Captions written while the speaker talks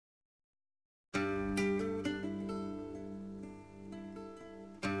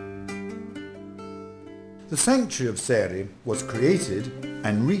The Sanctuary of Serri was created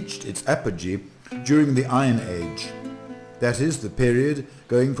and reached its apogee during the Iron Age, that is, the period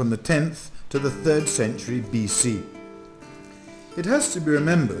going from the 10th to the 3rd century BC. It has to be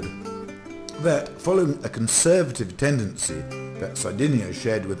remembered that, following a conservative tendency that Sardinia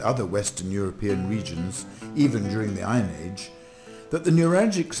shared with other Western European regions, even during the Iron Age, that the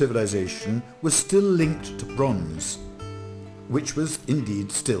Nuragic civilization was still linked to bronze, which was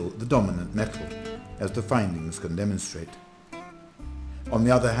indeed still the dominant metal, as the findings can demonstrate. On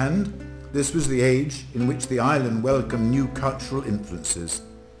the other hand, this was the age in which the island welcomed new cultural influences.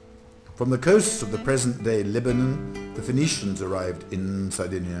 From the coasts of the present-day Lebanon, the Phoenicians arrived in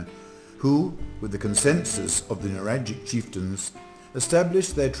Sardinia, who, with the consensus of the Nuragic chieftains,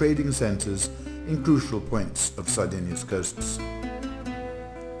 established their trading centres in crucial points of Sardinia's coasts.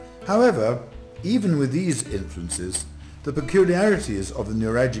 However, even with these influences, the peculiarities of the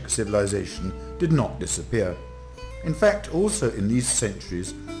Nuragic civilization did not disappear. In fact, also in these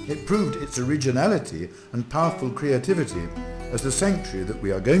centuries, it proved its originality and powerful creativity, as the sanctuary that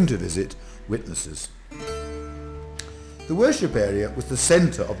we are going to visit witnesses. The worship area was the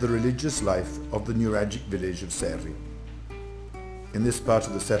centre of the religious life of the Nuragic village of Serri. In this part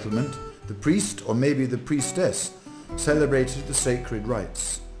of the settlement, the priest, or maybe the priestess, celebrated the sacred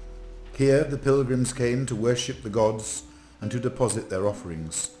rites. Here the pilgrims came to worship the gods and to deposit their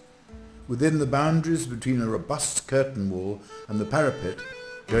offerings. Within the boundaries between a robust curtain wall and the parapet,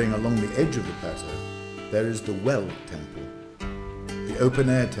 going along the edge of the plateau, there is the well temple, the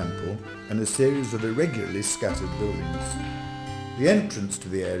open-air temple, and a series of irregularly scattered buildings. The entrance to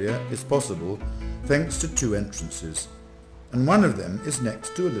the area is possible thanks to two entrances, and one of them is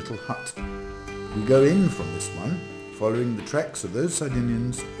next to a little hut. We go in from this one, following the tracks of those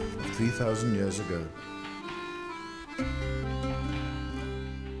Sardinians of 3,000 years ago.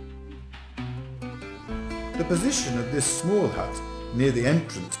 The position of this small hut near the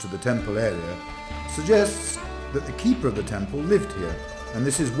entrance to the temple area suggests that the keeper of the temple lived here, and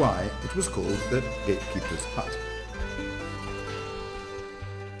this is why it was called the gatekeeper's hut.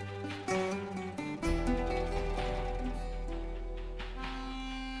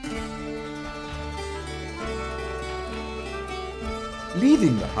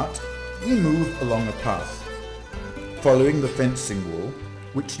 Leaving the hut, we move along a path, following the fencing wall,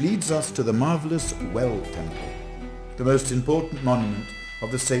 which leads us to the marvellous Well Temple, the most important monument of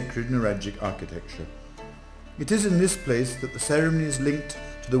the sacred Nuragic architecture. It is in this place that the ceremonies linked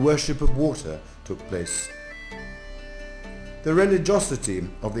to the worship of water took place. The religiosity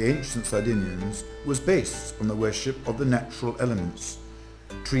of the ancient Sardinians was based on the worship of the natural elements,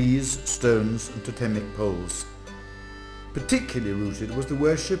 trees, stones, and totemic poles. Particularly rooted was the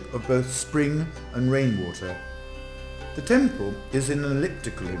worship of both spring and rainwater. The temple is in an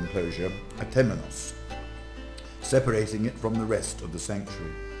elliptical enclosure, a temenos, separating it from the rest of the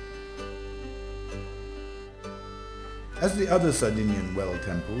sanctuary. As the other Sardinian well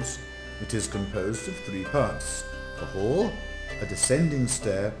temples, it is composed of three parts: a hall, a descending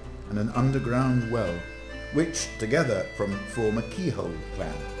stair, and an underground well, which together form a keyhole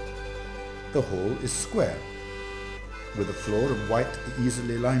plan. The hall is square, with a floor of white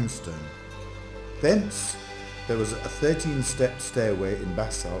easily limestone. Thence there was a 13-step stairway in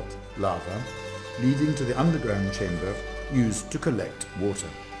basalt lava leading to the underground chamber used to collect water.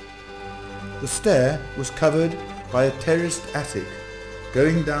 The stair was covered by a terraced attic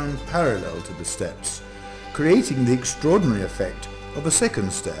going down parallel to the steps, creating the extraordinary effect of a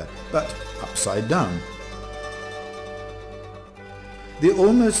second stair, but upside down. The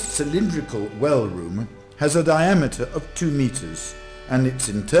almost cylindrical well room has a diameter of 2 meters, and its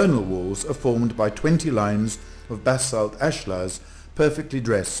internal walls are formed by 20 lines of basalt ashlars perfectly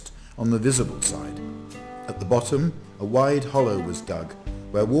dressed on the visible side. At the bottom, a wide hollow was dug,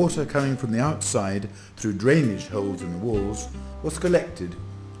 where water coming from the outside through drainage holes in the walls was collected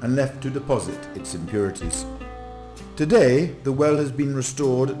and left to deposit its impurities. Today, the well has been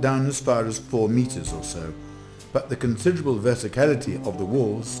restored down as far as 4 meters or so, but the considerable verticality of the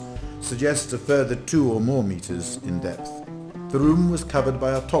walls suggests a further 2 or more meters in depth. The room was covered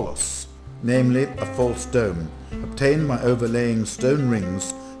by a tolos, namely a false dome, obtained by overlaying stone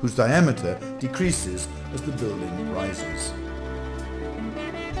rings whose diameter decreases as the building rises.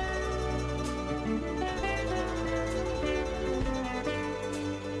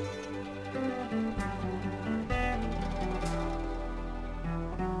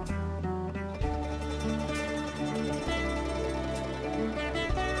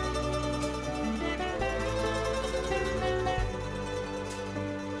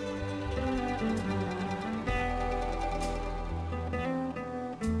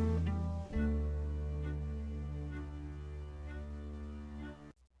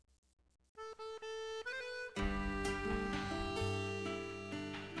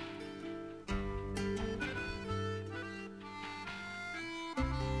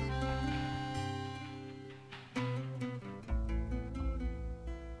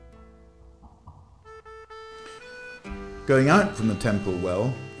 Going out from the temple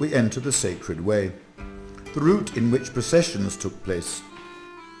well, we enter the sacred way, the route in which processions took place.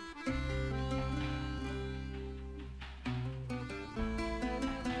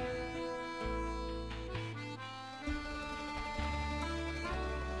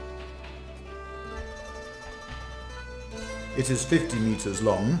 It is 50 meters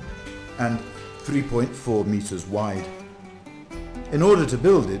long and 3.4 meters wide. In order to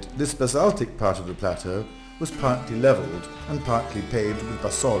build it, this basaltic part of the plateau was partly levelled and partly paved with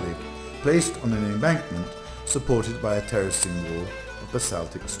basalt, placed on an embankment supported by a terracing wall of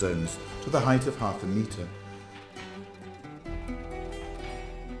basaltic stones to the height of half a meter.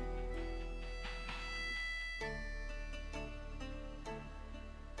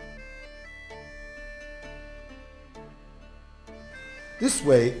 This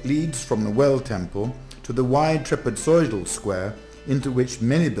way leads from the well temple to the wide trapezoidal square into which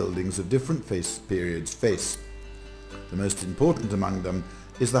many buildings of different periods face. The most important among them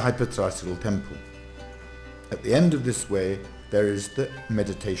is the hypatrational temple. At the end of this way there is the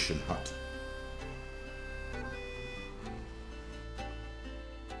meditation hut.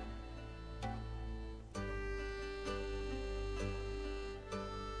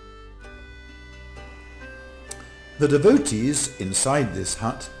 The devotees inside this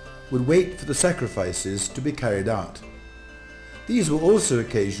hut would wait for the sacrifices to be carried out. These were also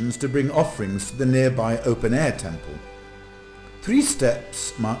occasions to bring offerings to the nearby open-air temple. 3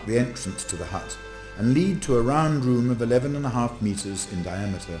 steps mark the entrance to the hut and lead to a round room of 11.5 meters in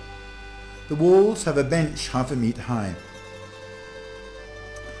diameter. The walls have a bench half a meter high.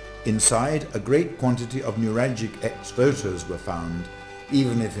 Inside, a great quantity of Nuragic ex-votos were found,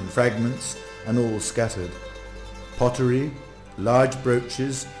 even if in fragments and all scattered. Pottery, large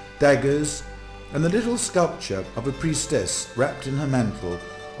brooches, daggers, and the little sculpture of a priestess wrapped in her mantle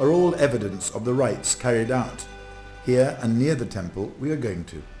are all evidence of the rites carried out here and near the temple we are going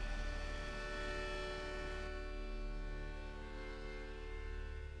to.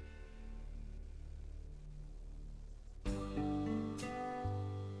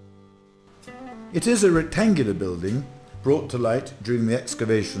 It is a rectangular building brought to light during the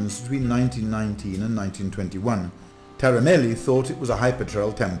excavations between 1919 and 1921. Taramelli thought it was a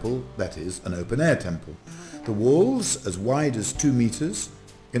hypatral temple, that is, an open-air temple. The walls, as wide as 2 meters,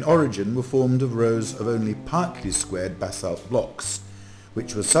 in origin were formed of rows of only partly squared basalt blocks,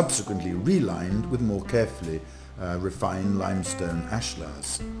 which were subsequently relined with more carefully refined limestone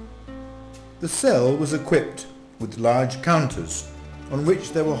ashlars. The cell was equipped with large counters, on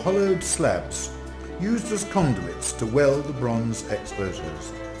which there were hollowed slabs, used as conduits to weld the bronze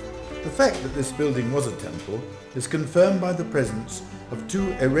ex-votos. The fact that this building was a temple is confirmed by the presence of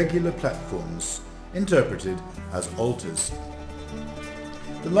 2 irregular platforms, interpreted as altars.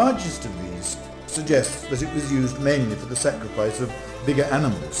 The largest of these suggests that it was used mainly for the sacrifice of bigger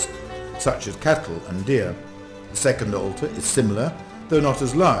animals, such as cattle and deer. The second altar is similar, though not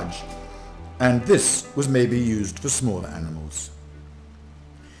as large, and this was maybe used for smaller animals.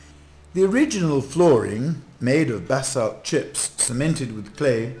 The original flooring, made of basalt chips cemented with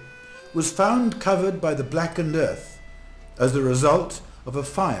clay, was found covered by the blackened earth as the result of a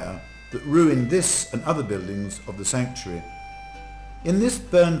fire that ruined this and other buildings of the sanctuary. In this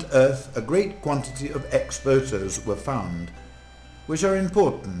burnt earth a great quantity of ex-votos were found, which are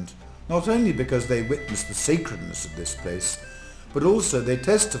important not only because they witness the sacredness of this place, but also they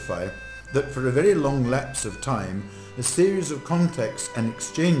testify that for a very long lapse of time a series of contacts and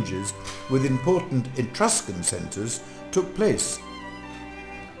exchanges with important Etruscan centres took place.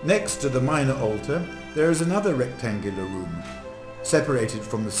 Next to the minor altar there is another rectangular room, separated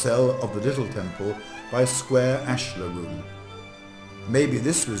from the cell of the little temple by a square ashlar room. Maybe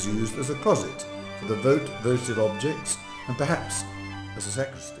this was used as a closet for the votive objects and perhaps as a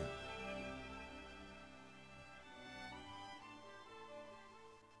sacristy.